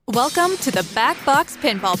Welcome to the Back Box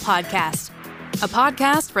Pinball Podcast, a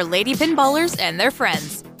podcast for lady pinballers and their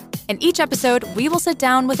friends. In each episode, we will sit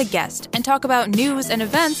down with a guest and talk about news and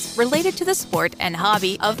events related to the sport and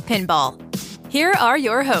hobby of pinball. Here are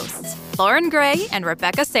your hosts, Lauren Gray and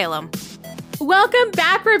Rebecca Salem. Welcome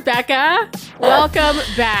back, Rebecca. Welcome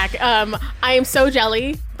back. I am so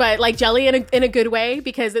jelly, but like jelly in a good way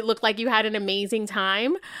because it looked like you had an amazing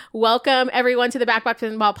time. Welcome, everyone, to the Back Box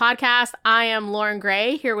Pinball Podcast. I am Lauren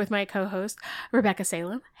Gray here with my co-host, Rebecca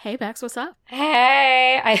Salem. Hey, Bex, what's up?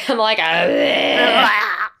 Hey, I am like,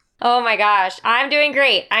 oh my gosh, I'm doing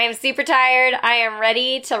great. I am super tired. I am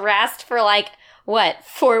ready to rest for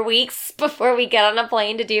 4 weeks before we get on a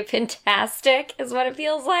plane to do Pintastic is what it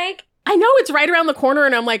feels like. I know it's right around the corner,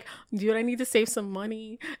 and I'm like, dude, I need to save some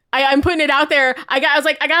money. I'm putting it out there. I got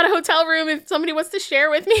a hotel room if somebody wants to share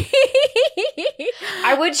with me.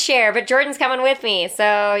 I would share, but Jordan's coming with me,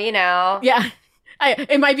 so, you know. Yeah,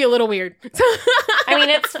 it might be a little weird. I mean,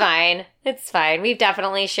 it's fine. It's fine. We've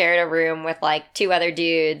definitely shared a room with, two other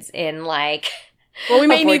dudes in, well, we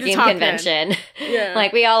may need to talk convention. Yeah.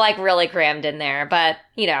 We all really crammed in there, but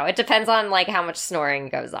it depends on how much snoring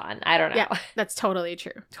goes on. I don't know. Yeah, that's totally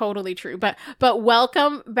true. Totally true. But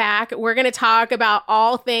welcome back. We're going to talk about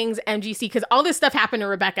all things MGC because all this stuff happened to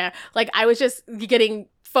Rebecca. I was just getting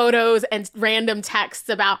photos and random texts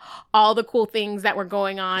about all the cool things that were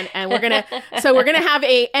going on, and we're gonna have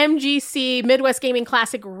a MGC Midwest Gaming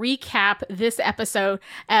Classic recap this episode.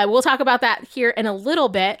 We'll talk about that here in a little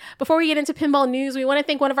bit. Before we get into pinball news, we want to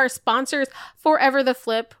thank one of our sponsors, Forever the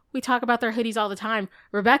Flip. We talk about their hoodies all the time.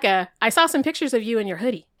 Rebecca, I saw some pictures of you in your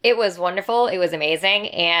hoodie. It was wonderful. It was amazing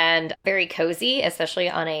and very cozy, especially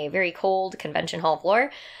on a very cold convention hall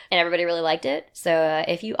floor. And everybody really liked it. So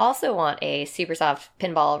if you also want a super soft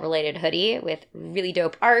pinball related hoodie with really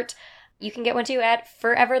dope art, you can get one too at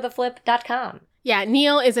forevertheflip.com. Yeah,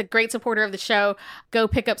 Neil is a great supporter of the show. Go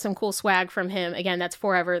pick up some cool swag from him. Again, that's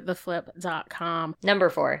forevertheflip.com. Number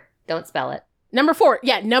 4. Don't spell it. Number 4.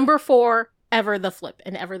 Yeah, number 4. Ever the Flip,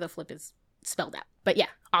 and Ever the Flip is spelled out. But yeah,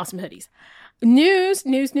 awesome hoodies. News.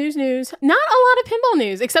 Not a lot of pinball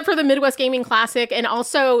news, except for the Midwest Gaming Classic, and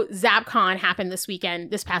also ZapCon happened this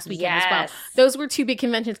past weekend as well. Those were 2 big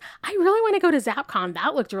conventions. I really want to go to ZapCon.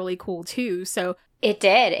 That looked really cool too. So It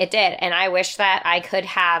did. And I wish that I could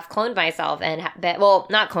have cloned myself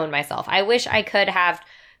not cloned myself. I wish I could have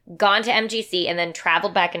gone to MGC and then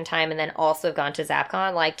traveled back in time and then also gone to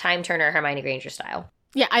ZapCon, like Time Turner, Hermione Granger style.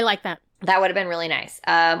 Yeah, I like that. That would have been really nice.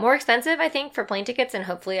 More expensive, I think, for plane tickets, and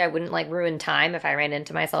hopefully I wouldn't ruin time if I ran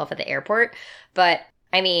into myself at the airport. But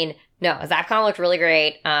I mean, no, ZapCon looked really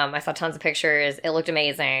great. I saw tons of pictures. It looked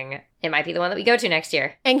amazing. It might be the one that we go to next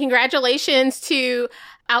year. And congratulations to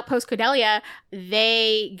Outpost Cordelia.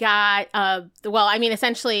 They got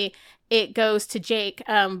essentially it goes to Jake,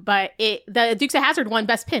 but the Dukes of Hazzard won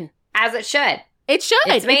Best Pin. As it should. It should.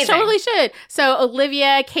 It's amazing. It totally should. So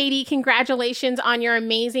Olivia, Katie, congratulations on your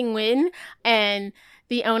amazing win. And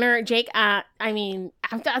the owner, Jake, I'm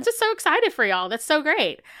just so excited for y'all. That's so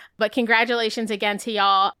great. But congratulations again to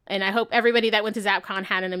y'all. And I hope everybody that went to ZapCon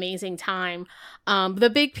had an amazing time.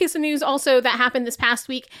 The big piece of news also that happened this past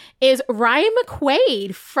week is Ryan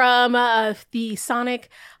McQuaid from the Sonic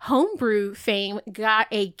Homebrew fame got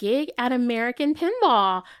a gig at American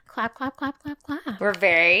Pinball. Clap, clap, clap, clap, clap. We're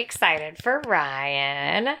very excited for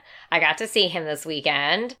Ryan. I got to see him this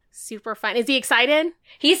weekend. Super fun. Is he excited?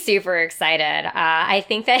 He's super excited. I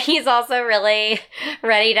think that he's also really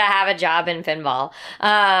ready to have a job in pinball.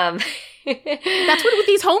 That's what with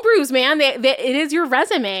these homebrews, man. It is your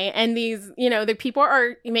resume, and these, the people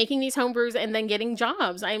are making these homebrews and then getting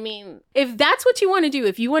jobs. I mean, if that's what you want to do,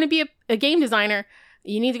 if you want to be a game designer,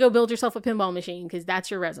 you need to go build yourself a pinball machine because that's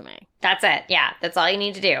your resume. That's it. Yeah, that's all you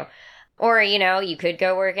need to do. Or, you could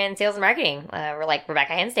go work in sales and marketing, like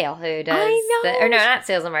Rebecca Hansdale, who does... not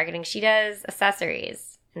sales and marketing. She does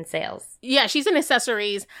accessories and sales. Yeah, she's in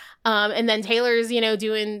accessories. And then Taylor's,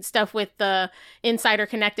 doing stuff with the Insider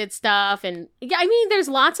Connected stuff. And yeah, I mean, there's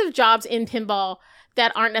lots of jobs in pinball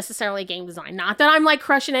that aren't necessarily game design. Not that I'm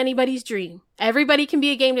crushing anybody's dream. Everybody can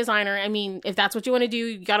be a game designer. I mean, if that's what you want to do,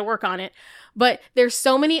 you got to work on it. But there's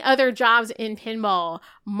so many other jobs in pinball: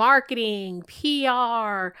 marketing,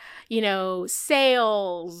 PR,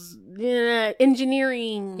 sales,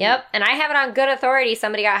 engineering. Yep. And I have it on good authority.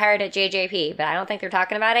 Somebody got hired at JJP, but I don't think they're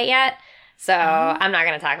talking about it yet. So I'm not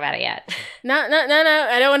going to talk about it yet. No.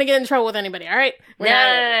 I don't want to get in trouble with anybody. All right.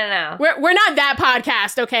 No. We're not that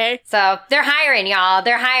podcast. Okay. So they're hiring, y'all.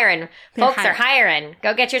 They're hiring. Folks are hiring.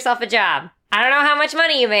 Go get yourself a job. I don't know how much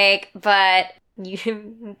money you make, but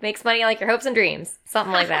you makes money like your hopes and dreams.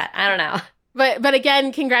 Something like that. I don't know. But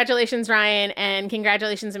again, congratulations, Ryan, and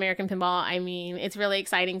congratulations, American Pinball. I mean, it's really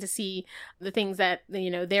exciting to see the things that,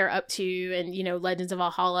 they're up to, and, Legends of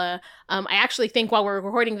Valhalla. I actually think while we're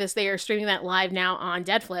recording this, they are streaming that live now on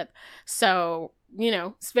Deadflip. So,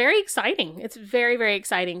 it's very exciting. It's very, very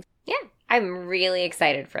exciting. Yeah, I'm really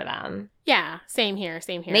excited for them. Yeah, same here.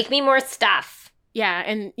 Make me more stuff. Yeah,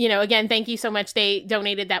 and, again, thank you so much. They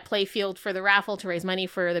donated that play field for the raffle to raise money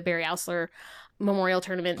for the Barry Ausler Memorial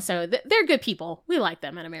Tournament. So they're good people. We like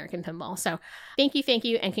them at American Pinball. So thank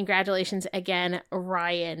you, and congratulations again,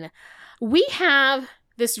 Ryan. We have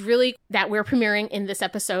this really that we're premiering in this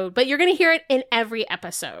episode, but you're going to hear it in every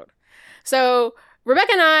episode. So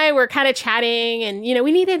Rebecca and I were kind of chatting, and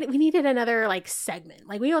we needed another segment.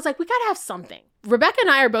 We was we gotta have something. Rebecca and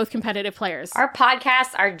I are both competitive players. Our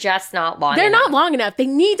podcasts are just not long enough. They're not long enough. They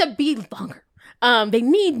need to be longer. They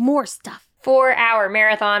need more stuff. 4-hour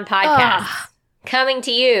marathon podcast. Coming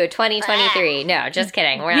to you 2023. No, just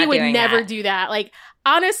kidding. We're not doing that. We would never do that.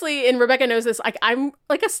 Honestly, and Rebecca knows this, I'm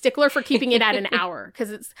a stickler for keeping it at an hour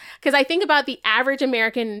because I think about the average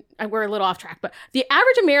American, we're a little off track, but the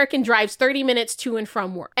average American drives 30 minutes to and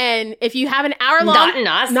from work. And if you have an hour long, not in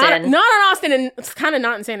Austin, not in Austin, and it's kind of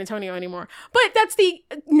not in San Antonio anymore, but that's the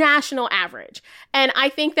national average. And I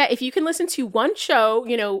think that if you can listen to one show,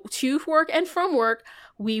 to work and from work,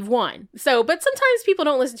 we've won. So, but sometimes people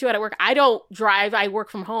don't listen to it at work. I don't drive. I work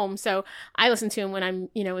from home. So I listen to them when I'm,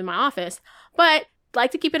 in my office, but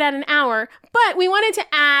like to keep it at an hour. But we wanted to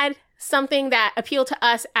add something that appealed to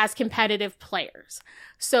us as competitive players.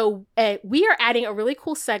 So we are adding a really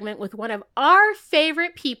cool segment with one of our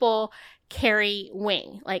favorite people, Carrie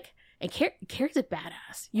Wing. And Carrie's a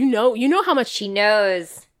badass. You know how much she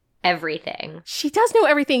knows. Everything. She does know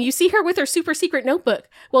everything. You see her with her super secret notebook.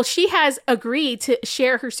 Well, she has agreed to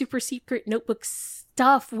share her super secret notebook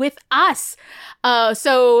stuff with us.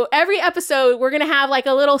 So every episode, we're going to have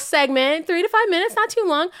a little segment, 3 to 5 minutes, not too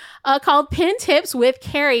long, called Pin Tips with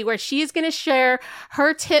Carrie, where she is going to share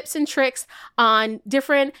her tips and tricks on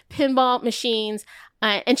different pinball machines.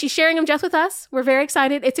 And she's sharing them just with us. We're very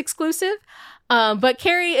excited. It's exclusive. But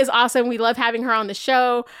Carrie is awesome. We love having her on the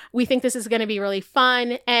show. We think this is going to be really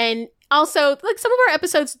fun. And also, some of our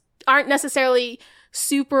episodes aren't necessarily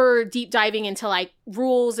super deep diving into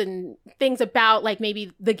rules and things about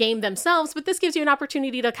maybe the game themselves, but this gives you an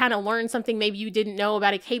opportunity to kind of learn something maybe you didn't know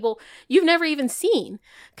about a cable you've never even seen,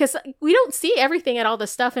 because we don't see everything at all the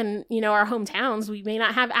stuff in our hometowns. We may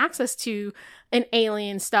not have access to an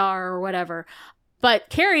Alien Star or whatever, but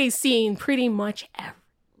Carrie's seen pretty much everything.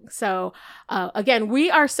 So again, we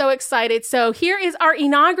are so excited. So here is our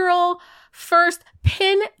inaugural first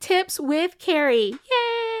Pin Tips with Carrie. Yay!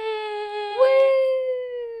 Woo!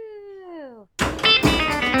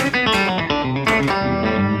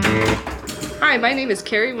 Hi, my name is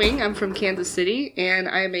Carrie Wing. I'm from Kansas City, and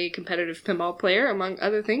I'm a competitive pinball player, among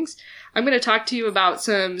other things. I'm going to talk to you about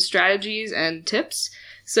some strategies and tips.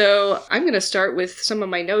 So I'm going to start with some of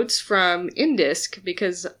my notes from InDisc,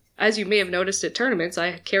 because as you may have noticed at tournaments,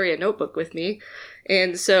 I carry a notebook with me.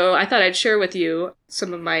 And so I thought I'd share with you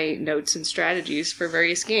some of my notes and strategies for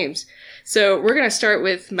various games. So we're going to start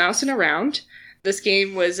with Mousing Around. This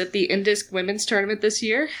game was at the InDisc Women's Tournament this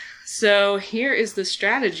year. So here is the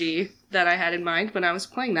strategy that I had in mind when I was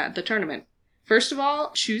playing that at the tournament. First of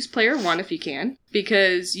all, choose player 1 if you can,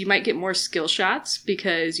 because you might get more skill shots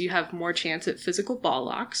because you have more chance at physical ball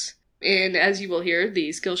locks. And as you will hear,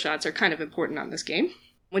 the skill shots are kind of important on this game.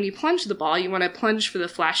 When you plunge the ball, you want to plunge for the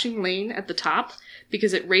flashing lane at the top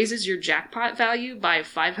because it raises your jackpot value by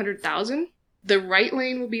 500,000. The right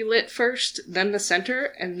lane will be lit first, then the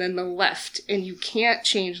center, and then the left, and you can't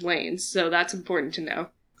change lanes, so that's important to know.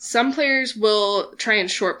 Some players will try and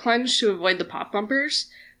short plunge to avoid the pop bumpers,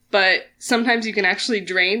 but sometimes you can actually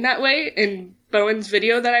drain that way. In Bowen's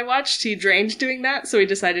video that I watched, he drained doing that, so he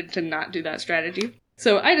decided to not do that strategy.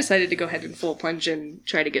 So I decided to go ahead and full plunge and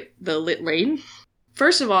try to get the lit lane.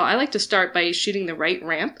 First of all, I like to start by shooting the right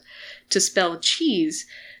ramp to spell cheese,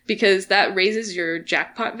 because that raises your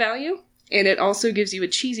jackpot value, and it also gives you a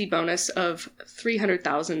cheesy bonus of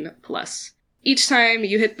 300,000 plus. Each time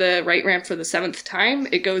you hit the right ramp for the 7th time,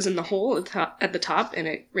 it goes in the hole at the top, and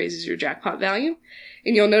it raises your jackpot value.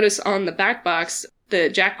 And you'll notice on the back box, the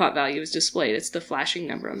jackpot value is displayed. It's the flashing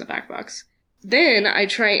number on the back box. Then I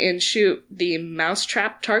try and shoot the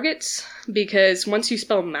mousetrap targets, because once you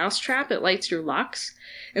spell mousetrap, it lights your locks.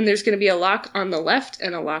 And there's going to be a lock on the left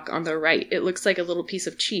and a lock on the right. It looks like a little piece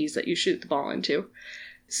of cheese that you shoot the ball into.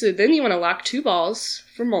 So then you want to lock 2 balls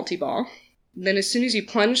for multi-ball. Then as soon as you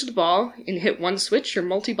plunge the ball and hit one switch, your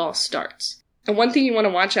multi-ball starts. And one thing you want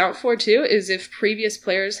to watch out for, too, is if previous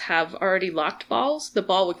players have already locked balls, the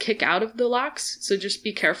ball will kick out of the locks. So just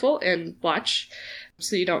be careful and watch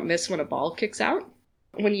so you don't miss when a ball kicks out.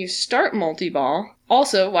 When you start multi-ball,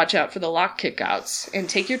 also watch out for the lock kickouts and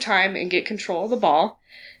take your time and get control of the ball.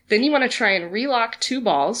 Then you want to try and relock 2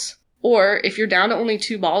 balls, or if you're down to only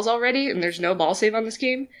 2 balls already and there's no ball save on this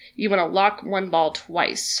game, you want to lock 1 ball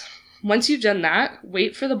twice. Once you've done that,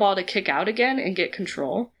 wait for the ball to kick out again and get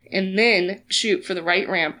control, and then shoot for the right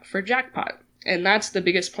ramp for jackpot. And that's the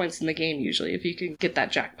biggest points in the game usually, if you can get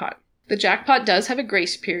that jackpot. The jackpot does have a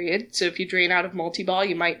grace period, so if you drain out of multi-ball,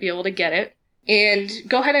 you might be able to get it. And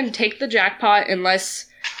go ahead and take the jackpot unless,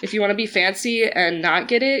 if you want to be fancy and not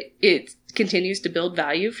get it, it continues to build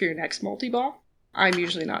value for your next multi-ball. I'm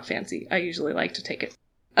usually not fancy. I usually like to take it.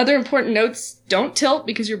 Other important notes, don't tilt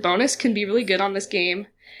because your bonus can be really good on this game.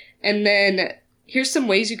 And then here's some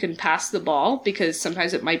ways you can pass the ball because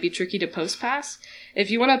sometimes it might be tricky to post pass.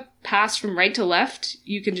 If you want to pass from right to left,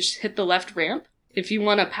 you can just hit the left ramp. If you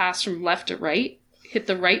want to pass from left to right, hit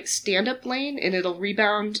the right stand-up lane and it'll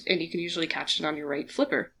rebound and you can usually catch it on your right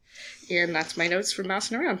flipper. And that's my notes for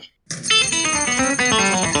mousing around.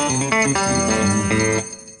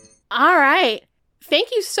 All right.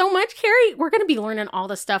 Thank you so much, Carrie. We're going to be learning all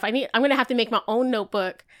this stuff. I'm going to have to make my own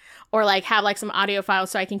notebook or like have like some audio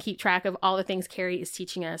files so I can keep track of all the things Carrie is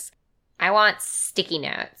teaching us. I want sticky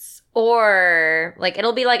notes. Or like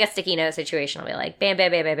it'll be like a sticky note situation. I'll be like bam,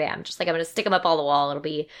 bam, bam, bam, bam. Just like I'm going to stick them up all the wall. It'll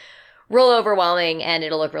be real overwhelming and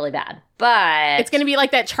it'll look really bad. But it's going to be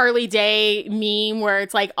like that Charlie Day meme where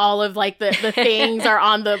it's like all of like the things are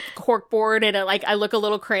on the cork board and I look a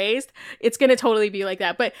little crazed. It's going to totally be like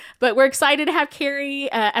that. But we're excited to have Carrie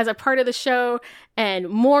as a part of the show and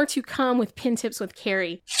more to come with Pin Tips with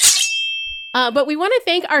Carrie. But we want to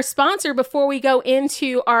thank our sponsor before we go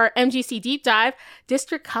into our MGC deep dive,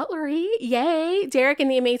 District Cutlery. Yay! Derek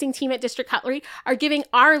and the amazing team at District Cutlery are giving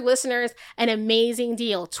our listeners an amazing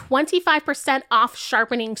deal, 25% off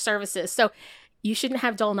sharpening services. So you shouldn't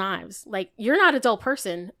have dull knives. Like, you're not a dull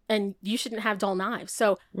person and you shouldn't have dull knives.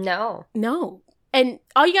 So No. And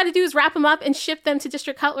all you got to do is wrap them up and ship them to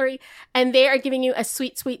District Cutlery. And they are giving you a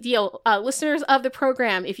sweet, sweet deal. Listeners of the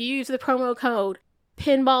program, if you use the promo code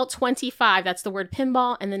Pinball25, that's the word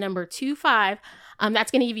pinball and the number 25, that's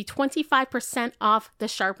going to give you 25% off the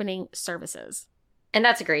sharpening services. And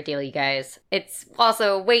that's a great deal, you guys. It's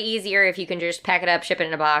also way easier if you can just pack it up, ship it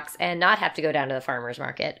in a box, and not have to go down to the farmer's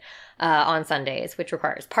market on Sundays, which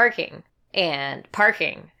requires parking and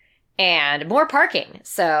more parking.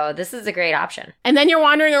 So this is a great option. And then you're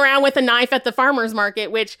wandering around with a knife at the farmer's market,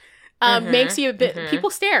 which makes you a bit... People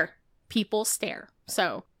stare.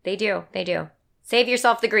 So... They do. Save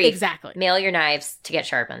yourself the grief. Exactly. Mail your knives to get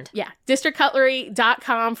sharpened. Yeah.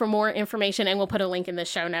 DistrictCutlery.com for more information, and we'll put a link in the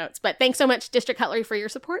show notes. But thanks so much, District Cutlery, for your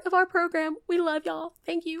support of our program. We love y'all.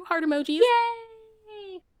 Thank you. Heart emojis.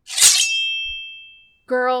 Yay!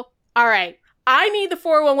 Girl. All right. I need the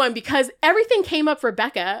 411 because everything came up,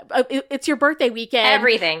 Rebecca. It's your birthday weekend.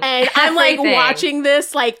 Everything. And I'm like watching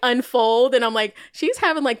this like unfold and I'm like, she's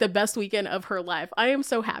having like the best weekend of her life. I am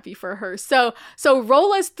so happy for her. So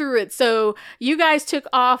roll us through it. So you guys took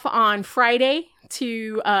off on Friday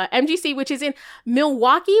to MGC, which is in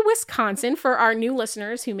Milwaukee, Wisconsin, for our new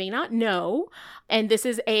listeners who may not know. And this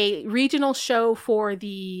is a regional show for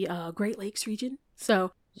the Great Lakes region.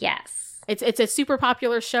 So yes. It's a super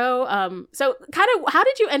popular show. So kind of, how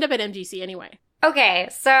did you end up at MGC anyway? Okay,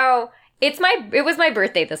 so it was my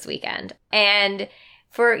birthday this weekend. And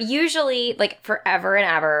for usually, like forever and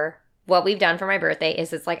ever, what we've done for my birthday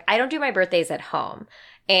is it's like, I don't do my birthdays at home.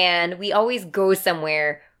 And we always go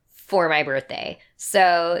somewhere for my birthday.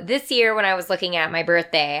 So this year when I was looking at my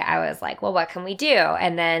birthday, I was like, well, what can we do?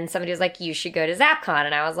 And then somebody was like, you should go to ZapCon.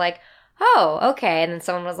 And I was like, oh, okay. And then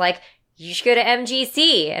someone was like, you should go to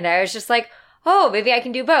MGC. And I was just like, oh, maybe I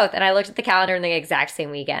can do both. And I looked at the calendar in the exact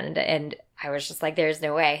same weekend. And I was just like, there's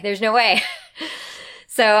no way.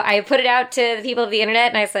 So I put it out to the people of the internet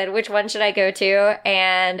and I said, which one should I go to?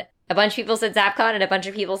 And a bunch of people said ZapCon and a bunch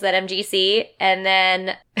of people said MGC. And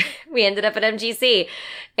then we ended up at MGC.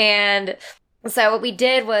 And so what we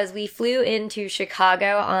did was we flew into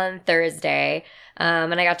Chicago on Thursday.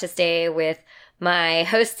 And I got to stay with my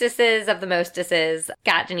hostesses of the mostesses,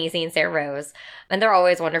 Scott, Denise, and Sarah Rose. And they're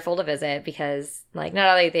always wonderful to visit because, like, not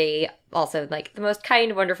only are they also, like, the most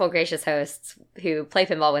kind, wonderful, gracious hosts who play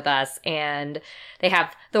pinball with us, and they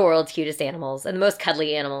have the world's cutest animals and the most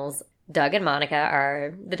cuddly animals. Doug and Monica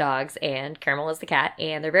are the dogs, and Caramel is the cat,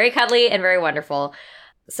 and they're very cuddly and very wonderful.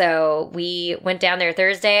 So we went down there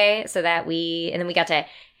Thursday and then we got to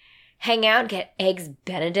hang out and get Eggs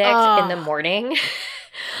Benedict in the morning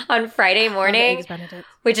on Friday morning, Eggs Benedict,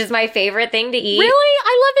 which is my favorite thing to eat. Really?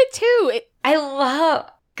 I love it too. I love,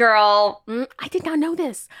 girl. I did not know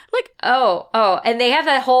this. Like, and they have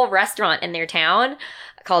a whole restaurant in their town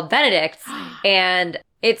called Benedict's, and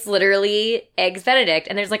it's literally Eggs Benedict,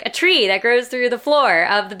 and there's like a tree that grows through the floor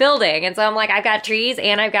of the building. And so I'm like, I've got trees,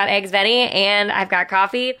 and I've got Eggs Benny, and I've got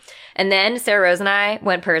coffee. And then Sarah Rose and I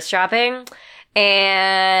went purse shopping,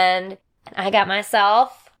 and I got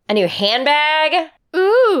myself a new handbag.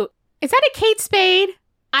 Ooh, is that a Kate Spade?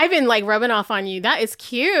 I've been like rubbing off on you. That is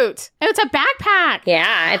cute. And it's a backpack.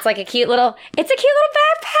 Yeah, it's like a cute little backpack.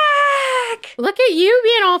 Look at you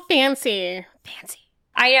being all fancy. Fancy.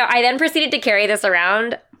 I know. I then proceeded to carry this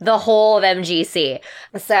around the whole of MGC.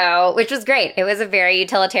 So, which was great. It was a very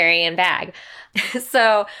utilitarian bag.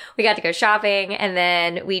 So we got to go shopping, and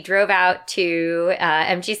then we drove out to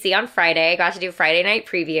MGC on Friday, got to do Friday night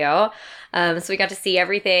preview. So we got to see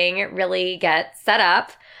everything really get set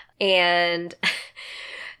up, and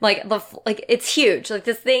it's huge. Like,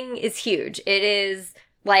 this thing is huge. It is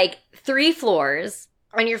like 3 floors.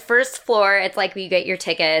 On your first floor, it's like you get your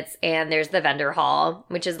tickets, and there's the vendor hall,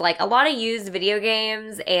 which is like a lot of used video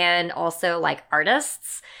games and also like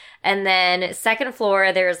artists. And then second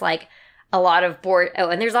floor, there's like a lot of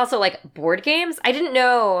and there's also like board games. I didn't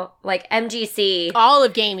know, like, MGC. All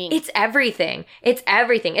of gaming. It's everything. It's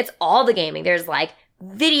everything. It's all the gaming. There's like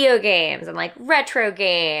video games and like retro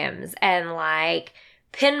games and like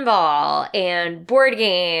pinball and board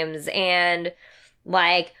games and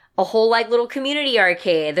like a whole like little community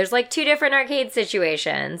arcade. There's like 2 different arcade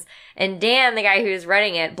situations. And Dan, the guy who's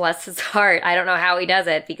running it, bless his heart, I don't know how he does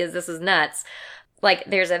it because this is nuts. Like,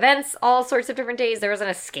 there's events all sorts of different days. There was an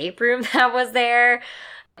escape room that was there.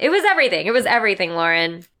 It was everything. It was everything,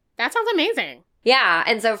 Lauren. That sounds amazing. Yeah.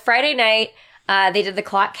 And so Friday night, they did the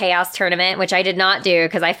Clock Chaos tournament, which I did not do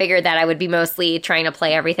because I figured that I would be mostly trying to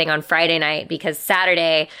play everything on Friday night, because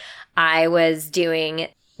Saturday I was doing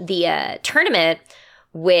the tournament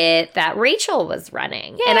that Rachel was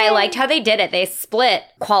running. Yay. And I liked how they did it. They split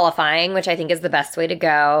qualifying, which I think is the best way to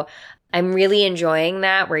go. I'm really enjoying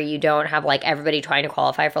that, where you don't have like everybody trying to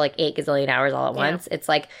qualify for like 8 gazillion hours all at once. It was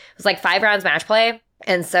like 5 rounds match play.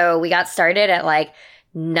 And so we got started at like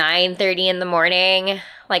 9:30 in the morning,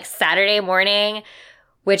 like Saturday morning,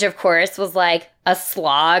 which of course was like a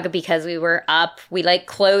slog because we were up. We like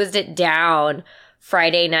closed it down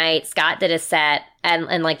Friday night. Scott did a set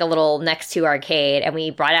and like the little next to arcade, and we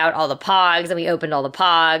brought out all the pogs and we opened all the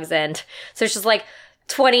pogs. And so it's just like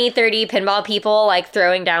 20, 30 pinball people like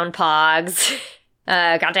throwing down pogs.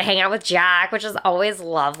 Got to hang out with Jack, which is always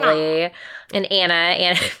lovely. Aww. And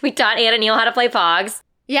Anna, we taught Anna Neal how to play pogs.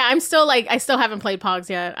 Yeah, I still haven't played pogs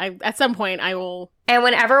yet. At some point I will. And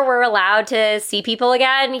whenever we're allowed to see people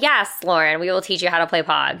again, yes, Lauren, we will teach you how to play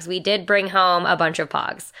pogs. We did bring home a bunch of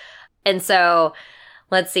pogs. And so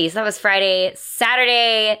let's see. So that was Friday.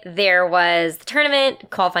 Saturday, there was the tournament,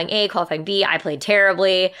 qualifying A, qualifying B. I played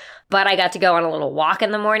terribly, but I got to go on a little walk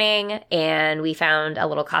in the morning, and we found a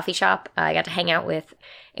little coffee shop. I got to hang out with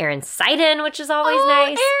Erin Seiden, which is always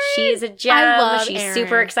nice. Erin! She's a gem. I love She's Erin.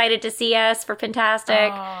 super excited to see us for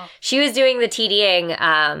Fantastic. Oh. She was doing the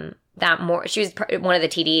TDing she was one of the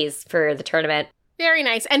TDs for the tournament. Very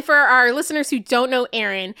nice. And for our listeners who don't know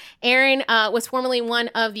Erin was formerly one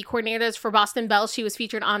of the coordinators for Boston Bells. She was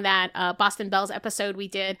featured on that Boston Bells episode we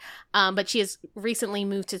did, but she has recently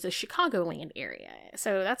moved to the Chicagoland area.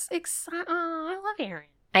 So that's exciting. Oh, I love Erin.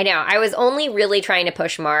 I know. I was only really trying to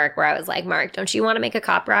push Mark, where I was like, Mark, don't you want to make a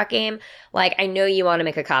Cop Rock game? Like, I know you want to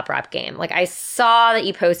make a Cop Rock game. Like, I saw that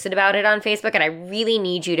you posted about it on Facebook, and I really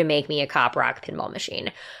need you to make me a Cop Rock pinball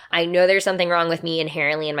machine. I know there's something wrong with me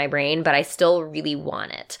inherently in my brain, but I still really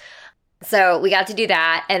want it. So we got to do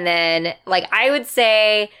that. And then, like, I would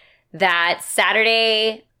say that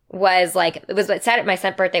Saturday was like, Saturday,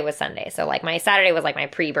 my birthday was Sunday. So, like, my Saturday was like my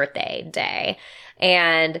pre-birthday day.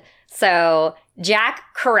 And so Jack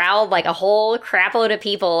corralled like a whole crap load of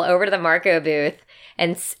people over to the Marco booth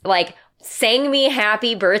and like sang me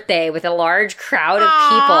happy birthday with a large crowd of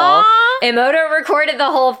people. Emoto recorded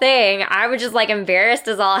the whole thing. I was just like embarrassed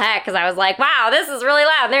as all heck because I was like, wow, this is really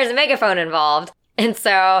loud. There's a megaphone involved. And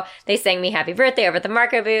so they sang me happy birthday over at the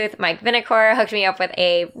Marco booth. Mike Vinicor hooked me up with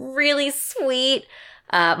a really sweet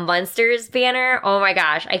Munsters banner. Oh my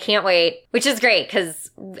gosh, I can't wait. Which is great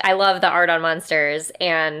because I love the art on Munsters,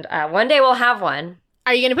 and one day we'll have one.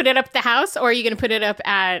 Are you going to put it up at the house, or are you going to put it up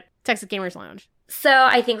at Texas Gamers Lounge? So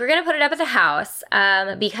I think we're going to put it up at the house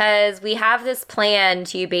because we have this plan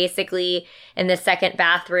to basically, in the second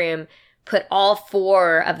bathroom, put all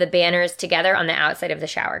 4 of the banners together on the outside of the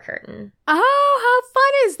shower curtain. Oh, how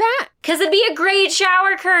fun is that? Because it'd be a great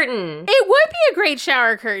shower curtain. It would be a great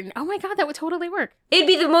shower curtain. Oh my God, that would totally work. It'd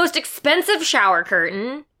be the most expensive shower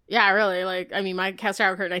curtain. Yeah, really. Like, I mean, my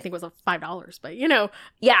shower curtain, I think, was $5, but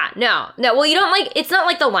Yeah, no. Well, you don't like, it's not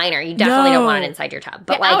like the liner. You definitely don't want it inside your tub.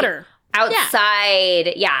 But the like outer.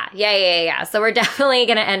 outside. Yeah. So we're definitely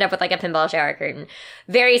going to end up with like a pinball shower curtain.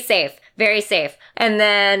 Very safe. And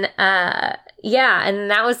then, and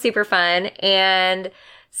that was super fun. And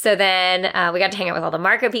so then we got to hang out with all the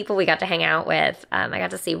Marco people. We got to hang out with, I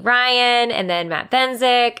got to see Ryan and then Matt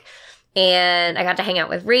Benzik. And I got to hang out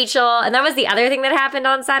with Rachel. And that was the other thing that happened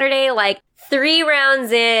on Saturday. Like 3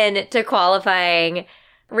 rounds in to qualifying,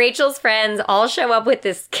 Rachel's friends all show up with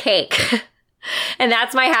this cake. And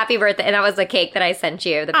that's my happy birthday. And that was the cake that I sent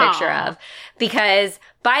you the picture of. Because,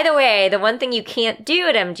 by the way, the one thing you can't do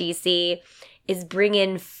at MGC is bring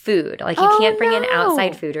in food. Like, you can't bring in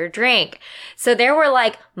outside food or drink. So there were,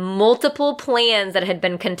 like, multiple plans that had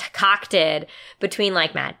been concocted between,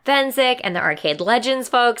 like, Matt Benzik and the Arcade Legends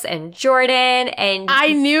folks and Jordan. And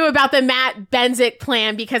I knew about the Matt Benzik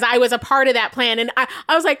plan because I was a part of that plan. And I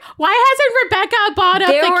was like, why hasn't Rebecca bought up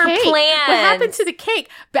the cake? There were plans. What happened to the cake?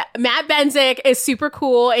 Matt Benzik is super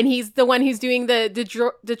cool, and he's the one who's doing the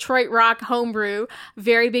Detroit Rock homebrew.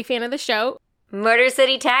 Very big fan of the show. Motor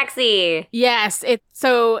City Taxi. Yes.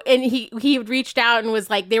 And he reached out and was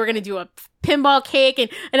like, they were going to do a pinball cake,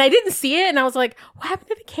 and I didn't see it, and I was like, what happened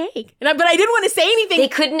to the cake? But I didn't want to say anything.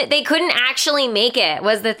 They couldn't actually make it,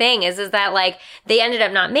 was the thing, is that like they ended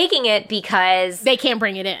up not making it because they can't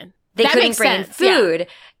bring it in. They that couldn't bring in food. Yeah.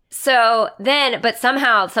 So then, but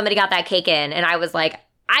somehow somebody got that cake in, and I was like,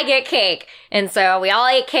 I get cake. And so we all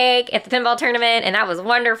ate cake at the pinball tournament, and that was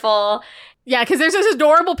wonderful. Yeah, because there's this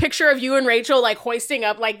adorable picture of you and Rachel, like, hoisting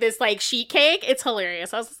up, like, this, like, sheet cake. It's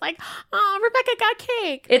hilarious. I was just like, oh, Rebecca got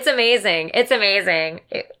cake. It's amazing.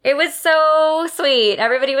 It was so sweet.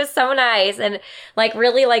 Everybody was so nice and, like,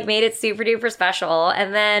 really, like, made it super duper special.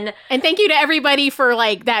 And then... And thank you to everybody for,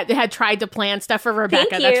 like, that had tried to plan stuff for Rebecca.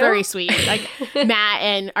 Thank you. That's very sweet. Like, Matt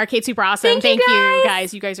and Arcade Super Awesome. Thank you,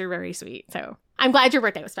 guys. You guys are very sweet. So... I'm glad your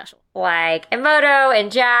birthday was special. Like, Emoto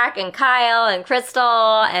and Jack and Kyle and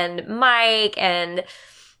Crystal and Mike and,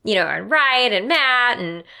 and Ryan and Matt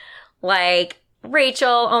and, like, Rachel.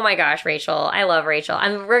 Oh my gosh, Rachel. I love Rachel.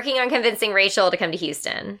 I'm working on convincing Rachel to come to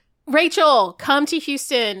Houston. Rachel, come to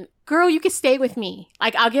Houston. Girl, you could stay with me.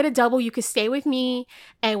 Like, I'll get a double. You could stay with me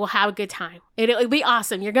and we'll have a good time. It'll be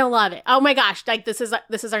awesome. You're going to love it. Oh my gosh. Like, this is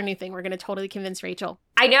our new thing. We're going to totally convince Rachel.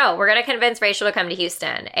 I know. We're going to convince Rachel to come to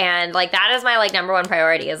Houston. And, like, that is my, like, number one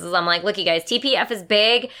priority is I'm like, look, you guys, TPF is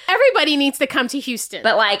big. Everybody needs to come to Houston.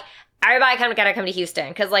 But, like, everybody gotta come to Houston.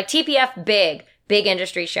 Because, like, TPF, big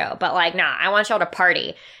industry show. But, like, nah, I want y'all to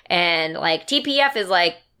party. And, like, TPF is,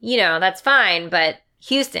 like, that's fine. But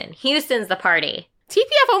Houston's the party.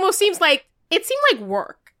 TPF almost seemed like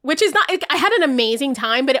work, which is not, I had an amazing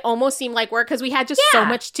time, but it almost seemed like work because we had just so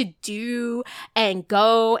much to do and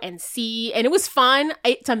go and see, and it was fun.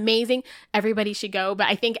 It's amazing. Everybody should go. But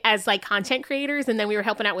I think as like content creators, and then we were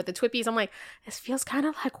helping out with the Twippies, I'm like, this feels kind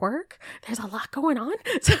of like work. There's a lot going on.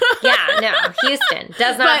 Yeah, no, Houston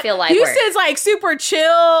does not feel like Houston's like super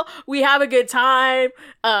chill. We have a good time.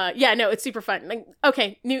 It's super fun. Like,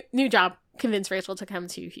 okay, new job. Convince Rachel to come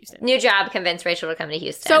to Houston. New job, convince Rachel to come to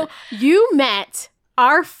Houston. So you met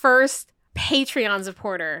our first Patreon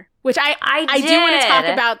supporter, which I do want to talk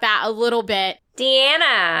about that a little bit.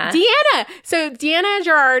 Deanna. So Deanna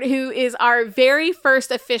Gerard, who is our very first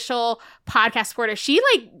official podcast supporter, she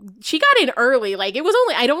got in early. Like,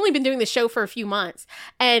 I'd only been doing the show for a few months.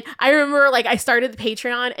 And I remember, like, I started the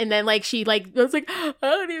Patreon, and then, like, she, like, I was like, I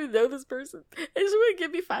don't even know this person. And she would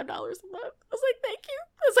give me $5 a month. I was like, thank you.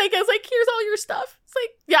 I was like, here's all your stuff. It's like,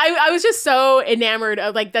 yeah, I was just so enamored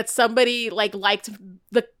of, like, that somebody, like, liked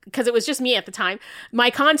because it was just me at the time, my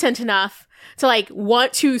content enough to, like,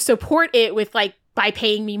 want to support it with, like, by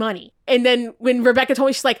paying me money. And then when Rebecca told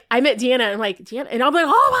me, she's like, I met Deanna. And I'm like, Deanna? And I'm like,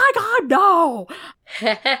 oh my God, no.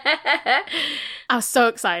 I was so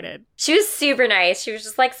excited. She was super nice. She was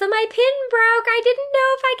just like, so my pin broke. I didn't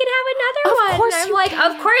know if I could have another one. Of course and I'm you like,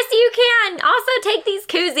 can. of course you can. Also take these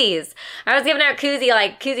koozies. I was giving out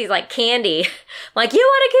koozies like candy. Like, you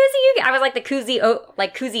want a koozie? I was like the koozie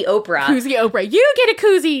Oprah. Koozie Oprah. You get a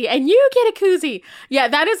koozie and you get a koozie. Yeah,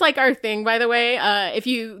 that is like our thing, by the way. If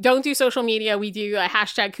you don't do social media, we do a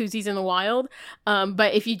hashtag koozies in the wild.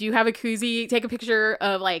 But if you do have a koozie, take a picture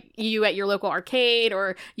of like you at your local arcade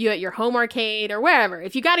or you at your home arcade or wherever.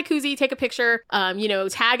 If you got a koozie, take a picture,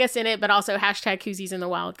 tag us in it, but also hashtag koozies in the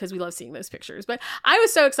wild because we love seeing those pictures. But I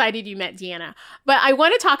was so excited you met Deanna. But I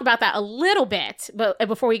want to talk about that a little bit but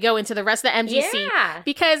before we go into the rest of the MGC. Yeah.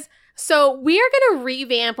 Because So we are going to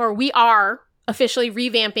revamp, or we are officially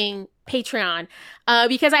revamping Patreon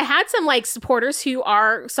because I had some like supporters who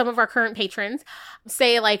are some of our current patrons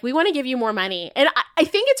say like, we want to give you more money. And I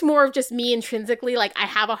think it's more of just me intrinsically, like I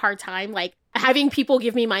have a hard time like having people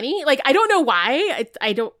give me money. Like, I don't know why.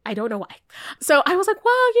 I don't know why. So I was like,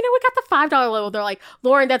 well, we got the $5 level. They're like,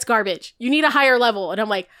 Lauren, that's garbage. You need a higher level. And I'm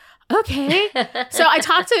like, okay. So I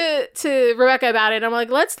talked to Rebecca about it. I'm like,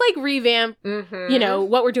 let's like revamp,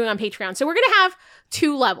 what we're doing on Patreon. So we're going to have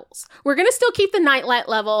 2 levels. We're going to still keep the Nightlight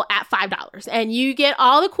level at $5. And you get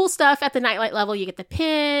all the cool stuff at the Nightlight level. You get the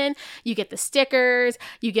pin, you get the stickers,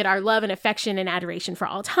 you get our love and affection and adoration for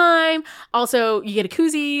all time. Also, you get a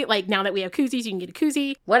koozie. Like now that we have koozies, you can get a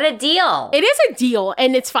koozie. What a deal. It is a deal.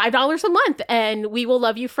 And it's $5 a month. And we will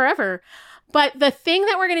love you forever. But the thing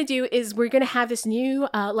that we're going to do is we're going to have this new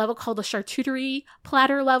level called the charcuterie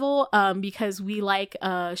platter level because we like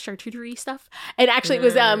charcuterie stuff. And actually it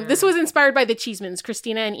was this was inspired by the Cheesemans,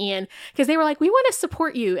 Christina and Ian, because they were like, we want to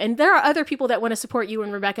support you. And there are other people that want to support you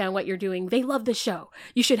and Rebecca and what you're doing. They love the show.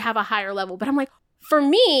 You should have a higher level. But I'm like, for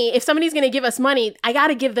me, if somebody's going to give us money, I got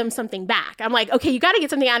to give them something back. I'm like, okay, you got to get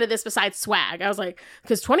something out of this besides swag. I was like,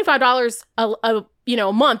 because $25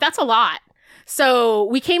 a month, that's a lot. So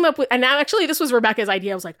we came up with, and now actually this was Rebecca's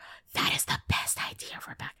idea. I was like, that is the best idea,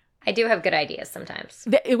 Rebecca. I do have good ideas sometimes.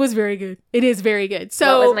 It was very good. It is very good.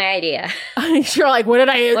 So what was my idea? You're like, what did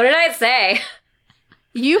I say?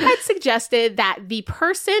 You had suggested that the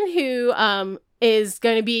person who is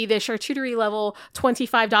going to be the charcuterie level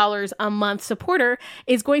 $25 a month supporter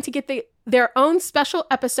is going to get their own special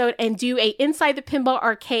episode and do a Inside the Pinball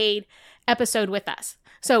Arcade episode with us.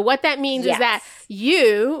 So what that means is that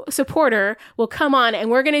you, supporter, will come on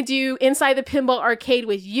and we're going to do Inside the Pinball Arcade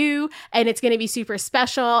with you, and it's going to be super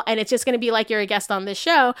special, and it's just going to be like you're a guest on this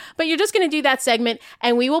show, but you're just going to do that segment,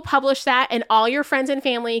 and we will publish that, and all your friends and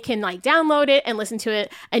family can like download it and listen to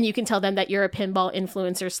it, and you can tell them that you're a pinball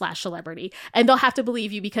influencer / celebrity, and they'll have to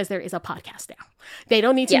believe you because there is a podcast now. They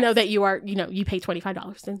don't need to know that you are, you pay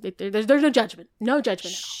 $25. There's no judgment. No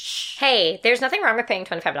judgment at all. Hey, there's nothing wrong with paying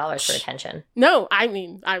 $25 for attention. No, I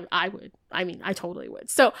mean, I would. I mean, I totally would.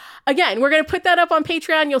 So again, we're going to put that up on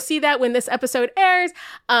Patreon. You'll see that when this episode airs.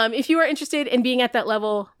 If you are interested in being at that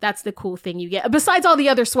level, that's the cool thing you get. Besides all the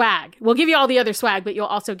other swag. We'll give you all the other swag, but you'll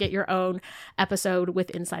also get your own episode with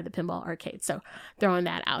Inside the Pinball Arcade. So throwing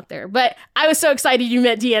that out there. But I was so excited you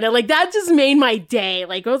met Deanna. Like, that just made my day.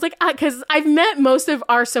 Like, I was like, because I've met most of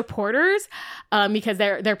our supporters because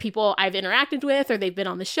they're people I've interacted with or they've been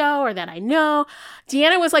on the show or that I know.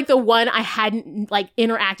 Deanna was like the one I hadn't like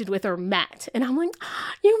interacted with or met. And I'm like,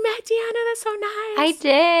 oh, you met Deanna, that's so nice. I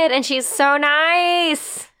did, and she's so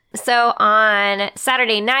nice. So on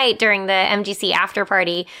Saturday night during the MGC after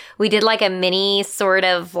party, we did like a mini sort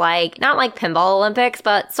of like, not like pinball Olympics,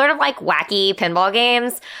 but sort of like wacky pinball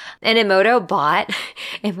games. And Emoto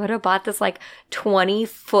bought this like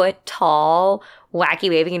 20-foot tall wacky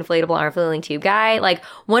waving inflatable arm flailing tube guy, like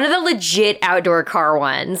one of the legit outdoor car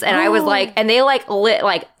ones. And I was like, and they like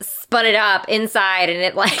spun it up inside and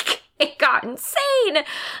it like, it got insane.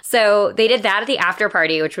 So they did that at the after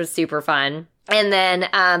party, which was super fun. And then,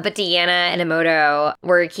 but Deanna and Emoto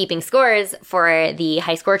were keeping scores for the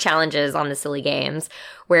high score challenges on the silly games,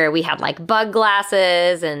 where we had like bug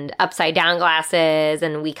glasses and upside down glasses,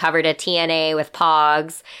 and we covered a TNA with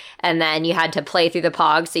pogs. And then you had to play through the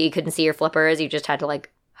pogs so you couldn't see your flippers. You just had to like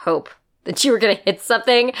hope that you were going to hit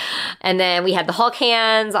something. And then we had the Hulk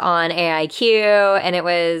hands on AIQ, and it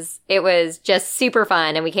was just super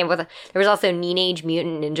fun. And we came with, there was also Teenage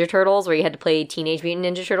Mutant Ninja Turtles, where you had to play Teenage Mutant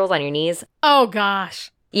Ninja Turtles on your knees. Oh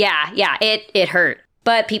gosh. Yeah, it hurt.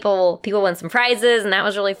 But people won some prizes, and that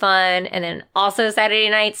was really fun. And then also Saturday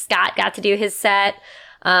night, Scott got to do his set.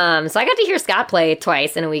 So I got to hear Scott play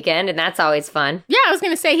twice in a weekend, and that's always fun. Yeah, I was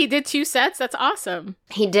going to say he did 2 sets. That's awesome.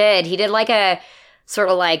 He did like a sort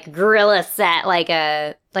of like gorilla set, like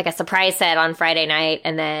a surprise set on Friday night.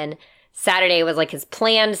 And then Saturday was like his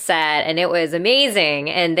planned set, and it was amazing.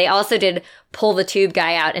 And they also did pull the tube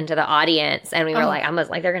guy out into the audience. And we were like, I was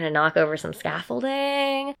like, they're going to knock over some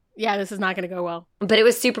scaffolding. Yeah, this is not going to go well. But it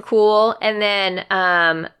was super cool. And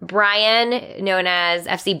then Brian, known as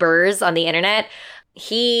FC Burrs on the internet,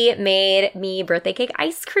 he made me birthday cake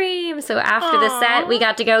ice cream. So after the set, we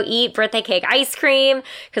got to go eat birthday cake ice cream.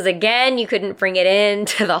 Because again, you couldn't bring it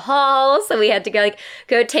into the hall. So we had to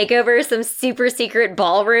go take over some super secret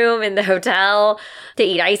ballroom in the hotel to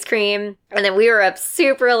eat ice cream. And then we were up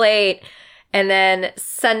super late. And then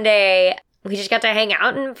Sunday, we just got to hang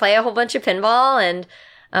out and play a whole bunch of pinball. And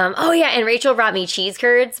Oh yeah, and Rachel brought me cheese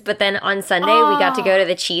curds, but then on Sunday we got to go to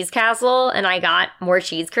the cheese castle and I got more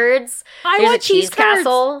cheese curds. There's a cheese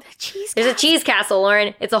castle. There's a cheese castle,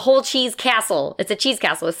 Lauren. It's a whole cheese castle. It's a cheese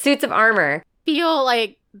castle with suits of armor. Feel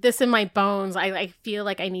like this in my bones. I feel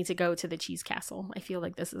like I need to go to the cheese castle. I feel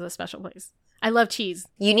like this is a special place. I love cheese.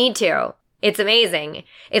 You need to. It's amazing.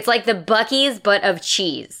 It's like the Buc-ee's, but of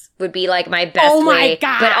cheese would be like my best way.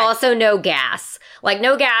 God. But also no gas. Like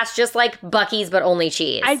no gas, just like Buc-ee's, but only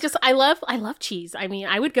cheese. I love cheese. I mean,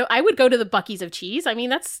 I would go to the Buc-ee's of cheese. I mean,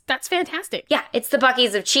 that's fantastic. Yeah, it's the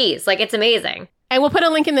Buc-ee's of cheese. Like, it's amazing. And we'll put a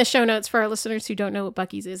link in the show notes for our listeners who don't know what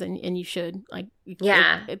Buc-ee's is, and you should. Like,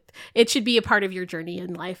 yeah. It should be a part of your journey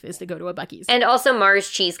in life is to go to a Buc-ee's. And also Mars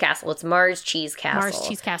Cheese Castle. It's Mars Cheese Castle. Mars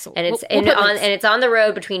Cheese Castle. And it's on the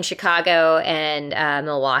road between Chicago and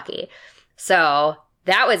Milwaukee. So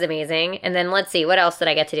that was amazing. And then let's see, what else did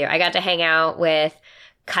I get to do? I got to hang out with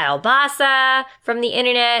Kyle Bassa from the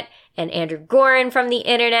internet and Andrew Gorin from the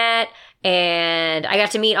internet. And I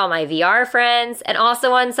got to meet all my VR friends. And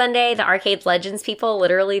also on Sunday, the Arcade Legends people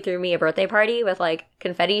literally threw me a birthday party with like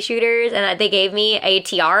confetti shooters. And they gave me a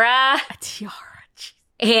tiara. A tiara. Jeez.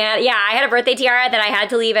 And yeah, I had a birthday tiara that I had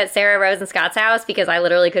to leave at Sarah, Rose, and Scott's house because I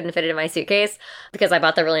literally couldn't fit it in my suitcase because I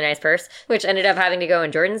bought the really nice purse, which ended up having to go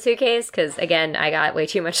in Jordan's suitcase because, again, I got way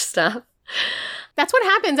too much stuff. That's what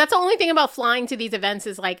happens. That's the only thing about flying to these events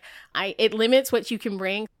is like it limits what you can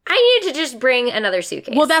bring. I needed to just bring another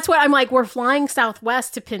suitcase. Well, that's what I'm like. We're flying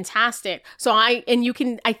Southwest to Pintastic. So I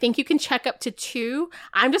think you can check up to 2.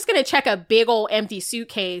 I'm just going to check a big old empty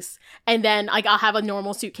suitcase. And then like I'll have a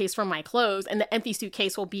normal suitcase for my clothes. And the empty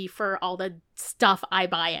suitcase will be for all the stuff I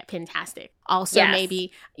buy at Pintastic. Also,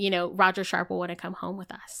 maybe, Roger Sharp will want to come home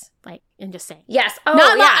with us. Like, and just saying. Yes. Oh,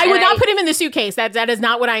 I would not put him in the suitcase. That is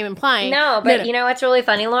not what I am implying. No, but you know what's really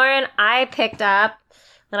funny, Lauren? I picked up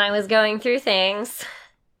when I was going through things.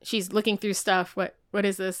 She's looking through stuff. What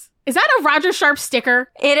is this? Is that a Roger Sharp sticker?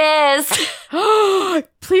 It is.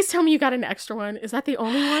 Please tell me you got an extra one. Is that the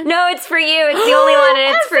only one? No, it's for you. It's the only one,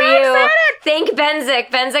 and it's for you. Thank Benzik.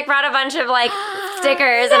 Benzik brought a bunch of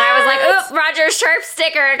stickers, and I was like, "Oh, Roger Sharp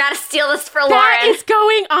sticker! I gotta steal this for Lauren." That is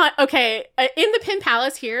going on. Okay, in the Pin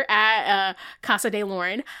Palace here at Casa de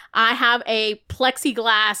Lauren, I have a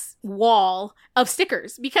plexiglass wall of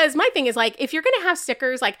stickers because my thing is like, if you're gonna have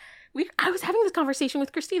stickers, like. I was having this conversation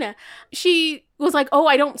with Christina. She was like, "Oh,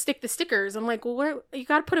 I don't stick the stickers." I'm like, "Well, you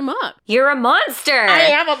got to put them up." You're a monster. I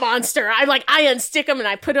am a monster. I'm like, I unstick them and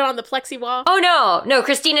I put it on the plexi wall. Oh, no,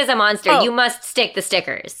 Christina's a monster. Oh. You must stick the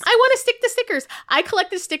stickers. I want to stick the stickers. I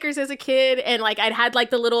collected stickers as a kid, and I'd had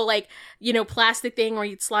the little plastic thing where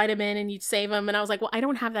you'd slide them in and you'd save them. And I was like, well, I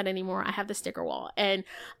don't have that anymore. I have the sticker wall. And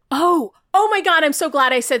oh my God, I'm so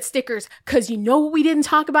glad I said stickers, because you know what we didn't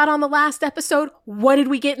talk about on the last episode? What did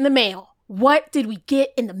we get in the mail? What did we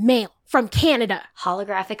get in the mail from Canada?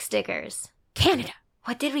 Holographic stickers. Canada.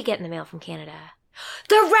 What did we get in the mail from Canada?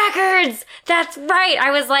 The records! That's right.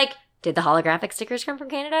 I was like, did the holographic stickers come from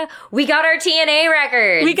Canada? We got our TNA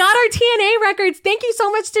records. Thank you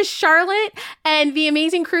so much to Charlotte and the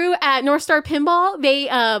amazing crew at North Star Pinball. They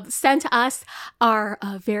sent us our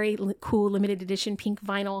very cool limited edition pink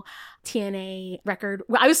vinyl TNA record.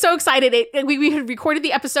 I was so excited. We had recorded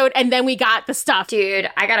the episode and then we got the stuff. Dude,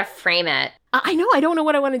 I gotta frame it. I know. I don't know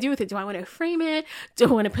what I want to do with it. Do I want to frame it? Do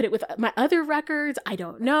I want to put it with my other records? I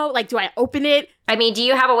don't know. Do I open it? I mean, do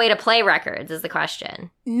you have a way to play records is the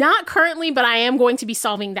question. Not currently, but I am going to be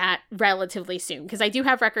solving that relatively soon because I do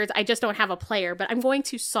have records. I just don't have a player, but I'm going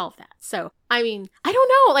to solve that. So, I mean, I don't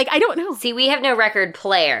know. I don't know. See, we have no record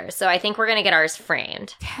player, so I think we're going to get ours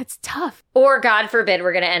framed. That's tough. Or, God forbid,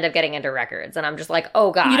 we're going to end up getting into records. And I'm just like,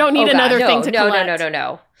 oh, God. You don't need another thing to collect.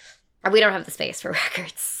 No. We don't have the space for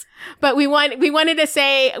records. But we wanted to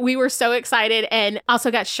say we were so excited and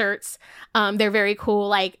also got shirts. They're very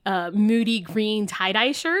cool, moody green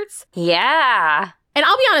tie-dye shirts. Yeah. And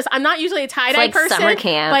I'll be honest, I'm not usually a tie-dye person. Summer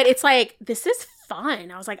camp. But it's this is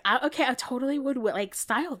fun. I was like, okay, I totally would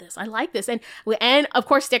style this. I like this. And of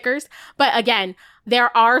course stickers. But again,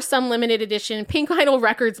 there are some limited edition pink vinyl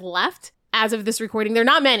records left. As of this recording, they're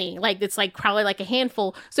not many. It's probably a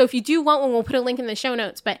handful. So if you do want one, we'll put a link in the show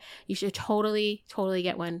notes, but you should totally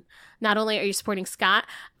get one. Not only are you supporting Scott,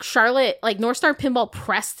 Charlotte, North Star Pinball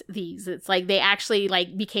pressed these. It's they actually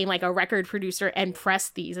became a record producer and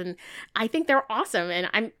pressed these. And I think they're awesome.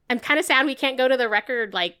 And I'm kind of sad we can't go to the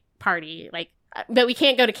record party, but we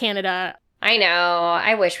can't go to Canada. I know.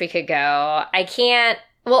 I wish we could go. I can't.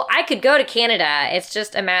 Well, I could go to Canada. It's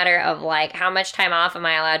just a matter of, how much time off am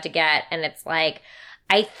I allowed to get? And it's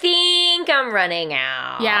I think I'm running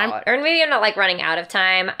out. Yeah. Or maybe I'm not, running out of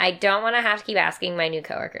time. I don't want to have to keep asking my new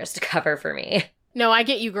coworkers to cover for me. No, I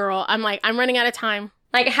get you, girl. I'm like, I'm running out of time.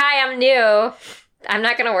 Like, hi, I'm new. I'm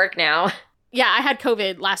not going to work now. Yeah, I had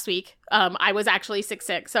COVID last week. I was actually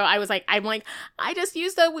sick. So I just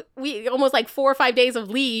used almost like 4 or 5 days of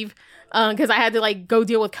leave because I had to like go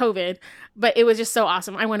deal with COVID. But it was just so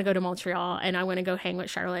awesome. I want to go to Montreal and I want to go hang with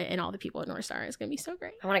Charlotte and all the people at North Star. It's going to be so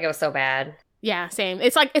great. I want to go so bad. Yeah, same.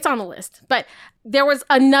 It's like, it's on the list. But there was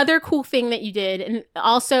another cool thing that you did. And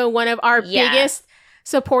also one of our biggest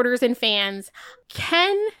supporters and fans,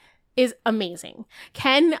 Ken, is amazing.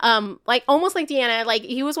 Ken, like almost like Deanna, like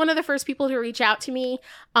he was one of the first people to reach out to me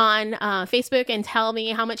on Facebook and tell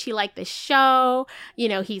me how much he liked the show. You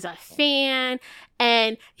know, he's a fan.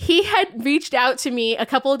 And he had reached out to me a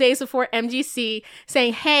couple of days before MGC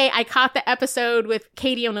saying, hey, I caught the episode with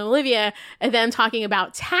Katie and Olivia and them talking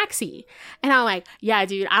about Taxi. And I'm like, yeah,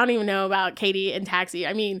 dude, I don't even know about Katie and Taxi.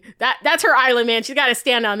 I mean, that's her island, man. She's got to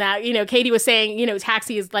stand on that. You know, Katie was saying, you know,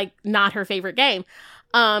 Taxi is like not her favorite game.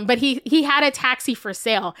 But he had a taxi for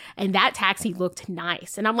sale and that taxi looked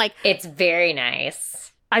nice. And I'm like, it's very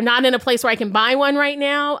nice. I'm not in a place where I can buy one right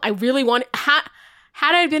now. I really want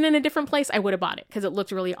had I been in a different place, I would have bought it because it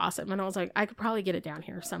looked really awesome. And I was like, I could probably get it down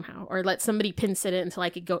here somehow or let somebody pin sit it until I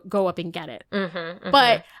could go up and get it.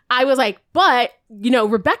 But I was like, you know,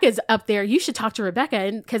 Rebecca's up there. You should talk to Rebecca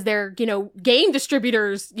because they're, you know, game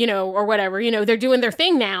distributors, you know, or whatever, you know, they're doing their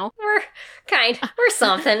thing now. We're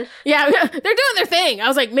something. Yeah, they're doing their thing. I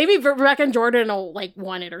was like, maybe Rebecca and Jordan will like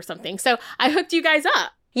want it or something. So I hooked you guys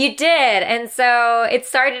up. You did. And so it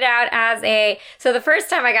started out as so the first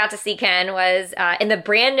time I got to see Ken was in the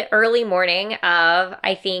brand early morning of,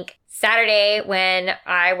 I think, Saturday when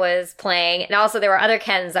I was playing. And also there were other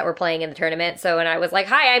Kens that were playing in the tournament. So when I was like,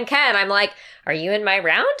 hi, I'm Ken, I'm like, are you in my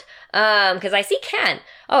round? Because I see Ken.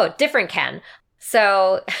 Oh, different Ken.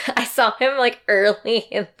 So I saw him like early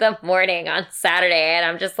in the morning on Saturday and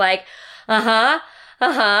I'm just like, like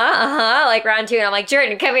round 2. And I'm like,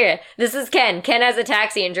 Jordan, come here. This is Ken. Ken has a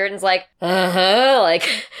taxi. And Jordan's like, like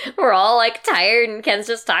we're all like tired and Ken's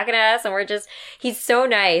just talking to us and he's so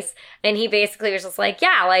nice. And he basically was just like,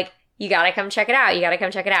 yeah, like you got to come check it out. You got to come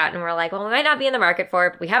check it out. And we're like, well, we might not be in the market for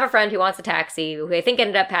it, but we have a friend who wants a taxi who I think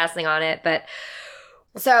ended up passing on it. But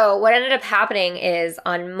so what ended up happening is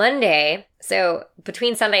on Monday, so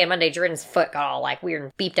between Sunday and Monday, Jordan's foot got all like weird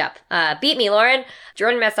and beeped up. Beat me, Lauren.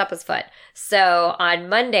 Jordan messed up his foot. So on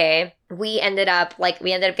Monday, we ended up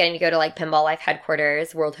getting to go to like Pinball Life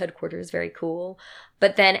headquarters, world headquarters, very cool.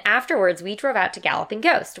 But then afterwards, we drove out to Galloping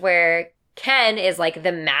Ghost, where Ken is like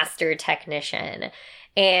the master technician.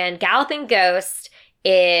 And Galloping Ghost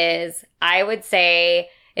is, I would say,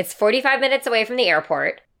 it's 45 minutes away from the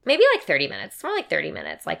airport. Maybe like 30 minutes. It's more like 30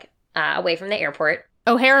 minutes, like away from the airport.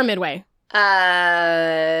 O'Hare or Midway?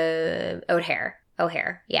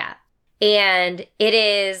 O'Hare, yeah. And it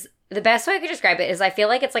is, the best way I could describe it is I feel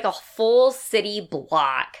like it's like a full city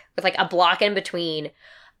block with like a block in between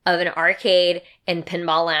of an arcade and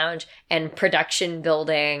pinball lounge and production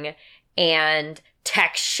building and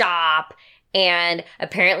tech shop. And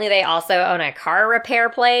apparently they also own a car repair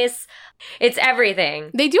place. It's everything.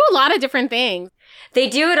 They do a lot of different things. They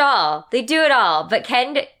do it all. But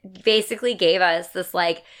Ken basically gave us this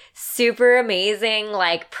like super amazing,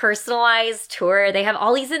 like personalized tour. They have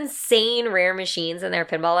all these insane rare machines in their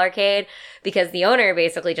pinball arcade because the owner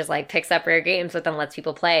basically just like picks up rare games but then lets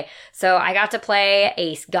people play. So I got to play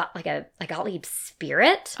a Gottlieb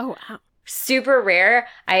Spirit. Oh, wow. Super rare.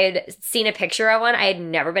 I had seen a picture of one. I had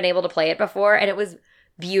never been able to play it before and it was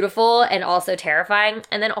beautiful and also terrifying.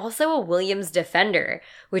 And then also a Williams Defender,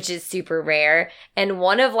 which is super rare and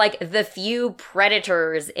one of like the few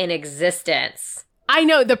Predators in existence. I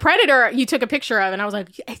know the Predator you took a picture of and I was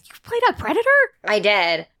like, you played a Predator? I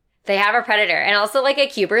did. They have a Predator and also like a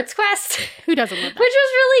Cubert's Quest. Who doesn't love that? Which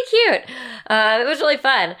was really cute. It was really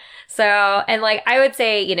fun. So, and like I would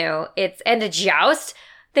say, you know, and a Joust.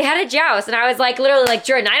 They had a Joust, and I was like, literally like,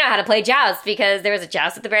 Jordan, I know how to play Joust because there was a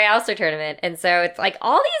Joust at the Barry Alster tournament. And so it's like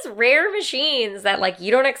all these rare machines that like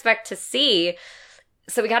you don't expect to see.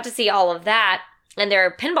 So we got to see all of that. And their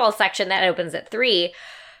pinball section that opens at 3.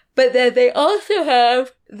 But then they also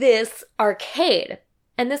have this arcade.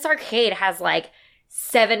 And this arcade has like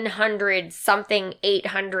 700 something,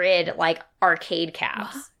 800 like arcade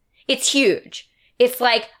cabs. Wow. It's huge. It's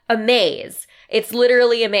like a maze. It's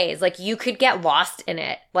literally a maze. Like, you could get lost in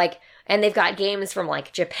it. Like, and they've got games from,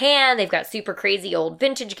 like, Japan. They've got super crazy old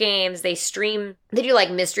vintage games. They do, like,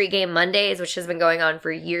 Mystery Game Mondays, which has been going on for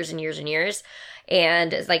years and years and years.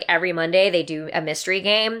 And it's, like, every Monday they do a mystery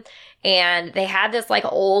game. And they had this, like,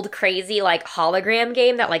 old, crazy, like, hologram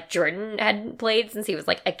game that, like, Jordan hadn't played since he was,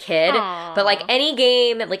 like, a kid. Aww. But, like, any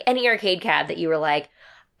game, like, any arcade cab that you were, like,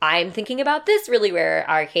 I'm thinking about this really rare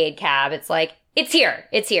arcade cab. It's like, it's here.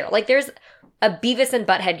 It's here. Like, there's a Beavis and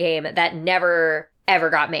Butthead game that never, ever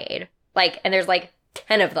got made. Like, and there's like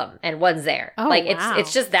 10 of them and one's there. Oh, like, wow.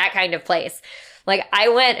 it's just that kind of place. Like, I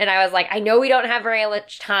went and I was like, I know we don't have very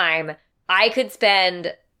much time. I could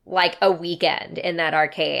spend like a weekend in that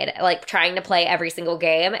arcade, like trying to play every single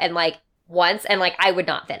game and like once, and like I would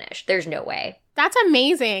not finish. There's no way. That's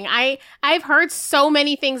amazing. I've heard so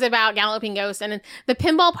many things about Galloping Ghost, and the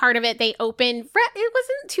pinball part of it, they opened, it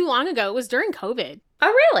wasn't too long ago. It was during COVID.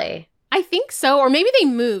 Oh, really? I think so. Or maybe they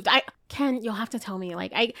moved. Ken, you'll have to tell me.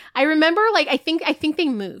 Like, I remember, like, I think they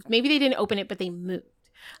moved. Maybe they didn't open it, but they moved.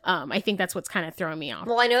 I think that's what's kind of throwing me off.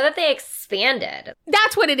 Well, I know that they expanded.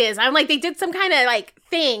 That's what it is. I'm like, they did some kind of like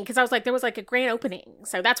thing, because I was like, there was like a grand opening.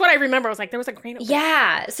 So that's what I remember. I was like, there was a grand opening.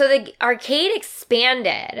 Yeah. So the arcade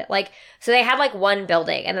expanded. Like, so they had like one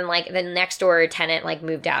building, and then like the next door tenant like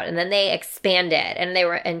moved out, and then they expanded,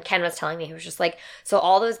 and Ken was telling me, he was just like, so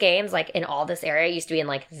all those games like in all this area used to be in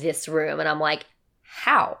like this room. And I'm like,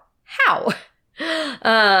 how?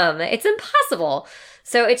 It's impossible.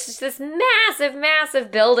 So it's just this massive,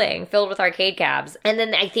 massive building filled with arcade cabs. And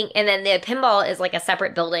then the pinball is like a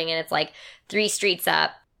separate building, and it's like 3 streets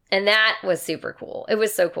up. And that was super cool. It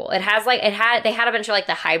was so cool. They had a bunch of like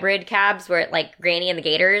the hybrid cabs where it like Granny and the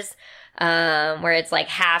Gators, where it's like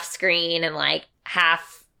half screen and like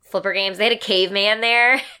half flipper games. They had a caveman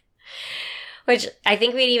there, which I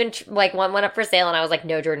think we'd even like one went up for sale, and I was like,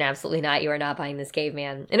 no, Jordan, absolutely not. You are not buying this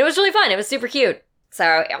caveman. And it was really fun. It was super cute.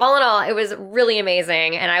 So all in all, it was really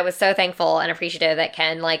amazing. And I was so thankful and appreciative that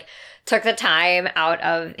Ken like took the time out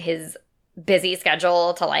of his busy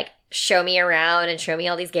schedule to like show me around and show me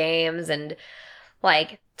all these games and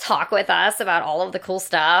like talk with us about all of the cool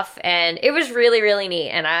stuff. And it was really, really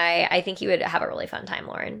neat. And I think you would have a really fun time,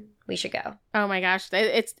 Lauren. We should go. Oh my gosh.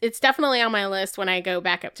 It's definitely on my list when I go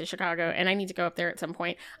back up to Chicago, and I need to go up there at some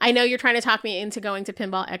point. I know you're trying to talk me into going to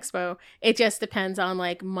Pinball Expo. It just depends on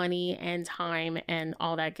like money and time and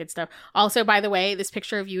all that good stuff. Also, by the way, this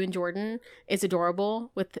picture of you and Jordan is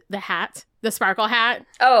adorable with the hat, the sparkle hat.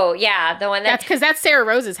 Oh yeah. The one that's because that's Sarah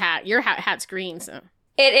Rose's hat. Your hat's green. So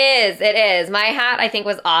It is. My hat, I think,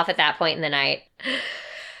 was off at that point in the night.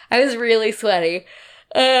 I was really sweaty.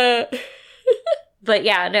 But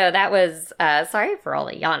yeah, no, that was, sorry for all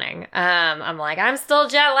the yawning. I'm like, I'm still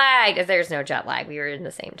jet lagged. There's no jet lag. We were in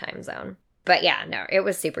the same time zone. But yeah, no, it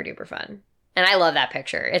was super duper fun. And I love that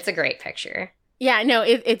picture. It's a great picture. Yeah, no,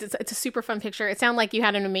 it's a super fun picture. It sounded like you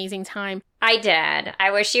had an amazing time. I did. I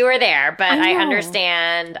wish you were there, but I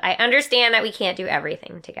understand. I understand that we can't do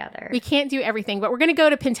everything together. We can't do everything, but we're going to go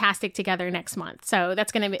to Pintastic together next month. So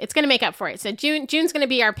it's going to make up for it. So June's going to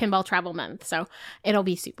be our pinball travel month. So it'll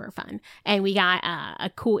be super fun. And we got a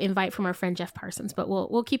cool invite from our friend Jeff Parsons, but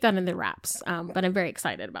we'll keep that in the wraps. But I'm very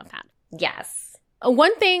excited about that. Yes.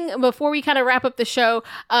 One thing before we kind of wrap up the show,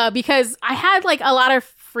 because I had like a lot of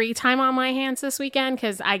free time on my hands this weekend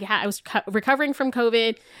because I was recovering from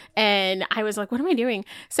COVID, and I was like, what am I doing?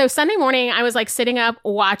 So Sunday morning, I was like sitting up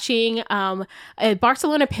watching a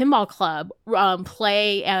Barcelona Pinball Club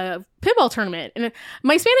play a pinball tournament. And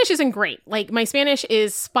my Spanish isn't great. Like, my Spanish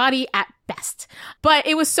is spotty at best, but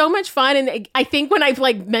it was so much fun. And I think when I've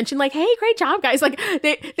like mentioned like, hey, great job, guys, like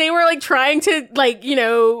they were like trying to like,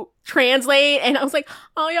 translate, and I was like,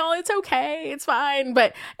 oh, y'all, it's okay, it's fine.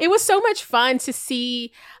 But it was so much fun to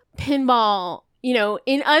see pinball,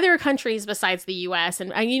 in other countries besides the US.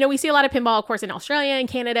 And, we see a lot of pinball, of course, in Australia and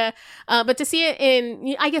Canada, but to see it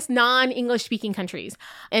in, I guess, non-English speaking countries,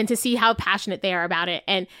 and to see how passionate they are about it.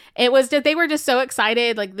 And it was that they were just so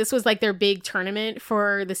excited. Like, this was like their big tournament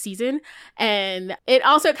for the season. And it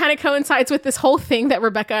also kind of coincides with this whole thing that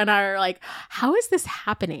Rebecca and I are like, how is this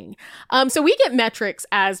happening? So we get metrics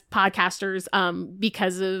as podcasters,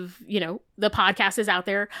 because of, the podcast is out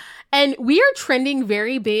there, and we are trending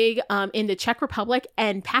very big in the Czech Republic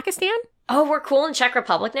and Pakistan. Oh, we're cool in Czech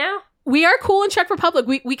Republic now? We are cool in Czech Republic.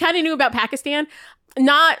 We kind of knew about Pakistan.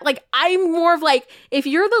 Not like, I'm more of like, if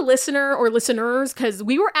you're the listener or listeners, because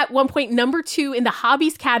we were at one point number 2 in the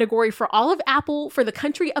hobbies category for all of Apple for the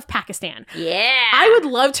country of Pakistan. Yeah. I would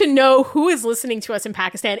love to know who is listening to us in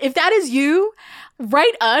Pakistan. If that is you,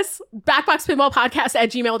 write us,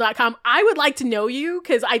 backboxpinballpodcast@gmail.com. I would like to know you,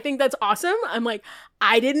 because I think that's awesome. I'm like,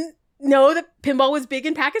 I didn't know that pinball was big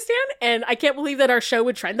in Pakistan, and I can't believe that our show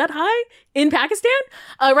would trend that high in Pakistan.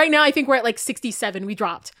 Right now, I think we're at like 67. We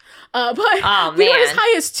dropped, but we went as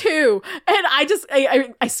high as 2. And I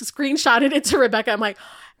screenshotted it to Rebecca. I'm like,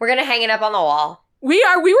 we're gonna hang it up on the wall. We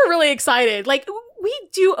were really excited. Like, we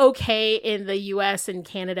do okay in the US and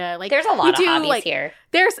Canada. Like, there's a lot of hobbies here.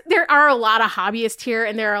 There are a lot of hobbyists here,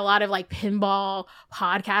 and there are a lot of like pinball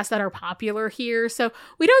podcasts that are popular here. So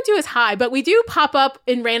we don't do as high, but we do pop up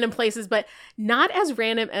in random places, but not as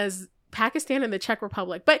random as Pakistan and the Czech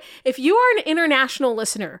Republic. But if you are an international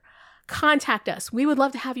listener, contact us. We would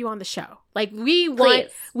love to have you on the show. Like, we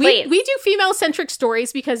do female-centric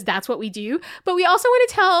stories because that's what we do, but we also want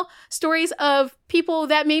to tell stories of people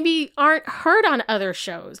that maybe aren't heard on other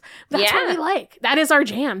shows. That's what we like. That is our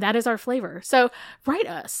jam. That is our flavor. So write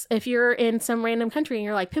us if you're in some random country and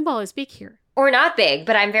you're like, pinball is big here. Or not big,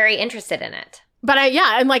 but I'm very interested in it. But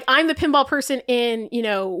I'm the pinball person in,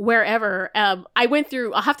 wherever. I went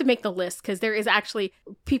through, I'll have to make the list because there is actually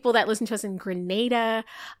people that listen to us in Grenada,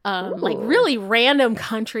 like really random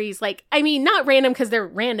countries. Like, I mean, not random because they're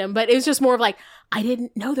random, but it was just more of like, I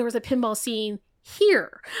didn't know there was a pinball scene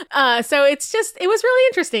here. So it was really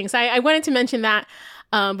interesting. So I wanted to mention that.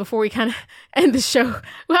 Before we kind of end the show,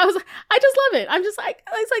 well, I just love it. I was like,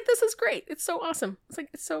 this is great. It's so awesome.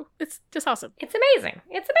 It's just awesome. It's amazing.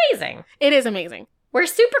 It's amazing. It is amazing. We're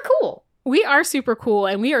super cool. We are super cool,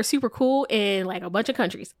 and we are super cool in like a bunch of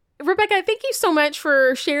countries. Rebecca, thank you so much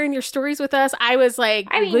for sharing your stories with us. I was living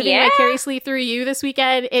vicariously through you this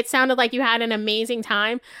weekend. It sounded like you had an amazing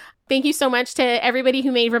time. Thank you so much to everybody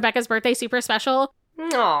who made Rebecca's birthday super special.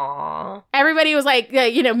 Aww. Everybody was like,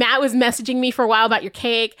 Matt was messaging me for a while about your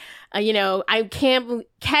cake.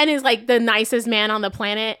 Ken is like the nicest man on the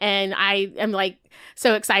planet. And I am like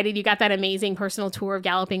so excited. You got that amazing personal tour of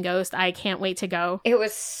Galloping Ghost. I can't wait to go. It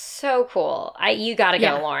was so cool. You gotta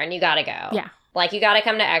go, Lauren. You gotta go. Yeah. Like, you gotta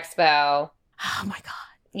come to Expo. Oh my God.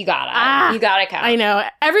 You gotta. You gotta come. I know.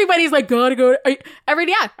 Everybody's like, gotta go.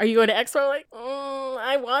 Are you going to Expo? Like,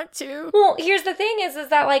 I want to. Well, here's the thing is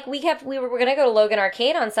that like we were going to go to Logan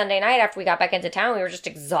Arcade on Sunday night after we got back into town. We were just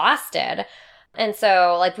exhausted. And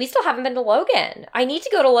so like we still haven't been to Logan. I need to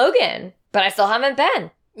go to Logan, but I still haven't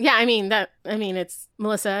been. Yeah, I mean, it's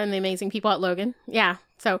Melissa and the amazing people at Logan. Yeah.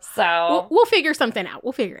 So we'll figure something out.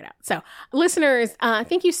 We'll figure it out. So listeners,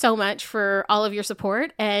 thank you so much for all of your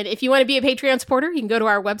support. And if you want to be a Patreon supporter, you can go to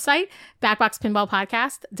our website,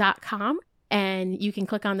 backboxpinballpodcast.com, and you can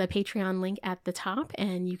click on the Patreon link at the top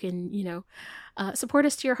and you can, support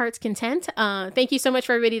us to your heart's content. Thank you so much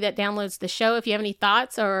for everybody that downloads the show. If you have any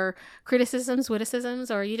thoughts or criticisms,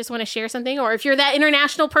 witticisms, or you just want to share something, or if you're that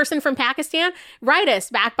international person from Pakistan, write us,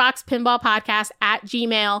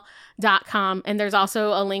 backboxpinballpodcast@gmail.com. And there's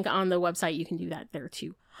also a link on the website. You can do that there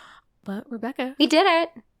too. But Rebecca, we did it.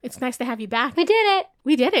 It's nice to have you back. We did it.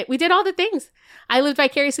 We did it. We did all the things. I lived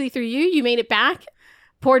vicariously through you. You made it back.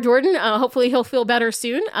 Poor Jordan. Hopefully he'll feel better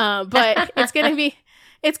soon. But it's going to be...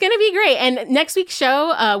 It's going to be great. And next week's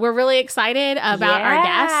show, we're really excited about our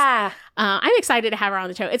guest. I'm excited to have her on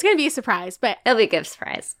the show. It's going to be a surprise, but... It'll be a good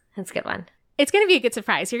surprise. It's a good one. It's going to be a good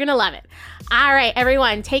surprise. You're going to love it. All right,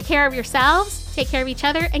 everyone. Take care of yourselves, take care of each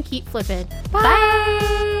other, and keep flipping.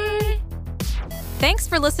 Bye. Thanks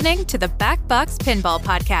for listening to the Backbox Pinball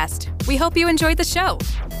Podcast. We hope you enjoyed the show.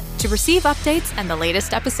 To receive updates and the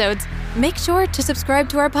latest episodes, make sure to subscribe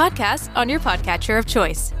to our podcast on your podcatcher of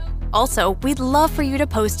choice. Also, we'd love for you to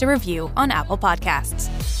post a review on Apple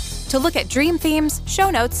Podcasts. To look at dream themes, show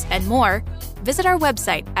notes, and more, visit our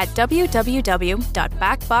website at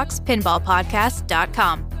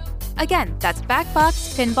www.backboxpinballpodcast.com. Again, that's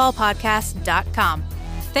backboxpinballpodcast.com.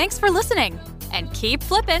 Thanks for listening, and keep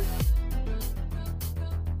flipping!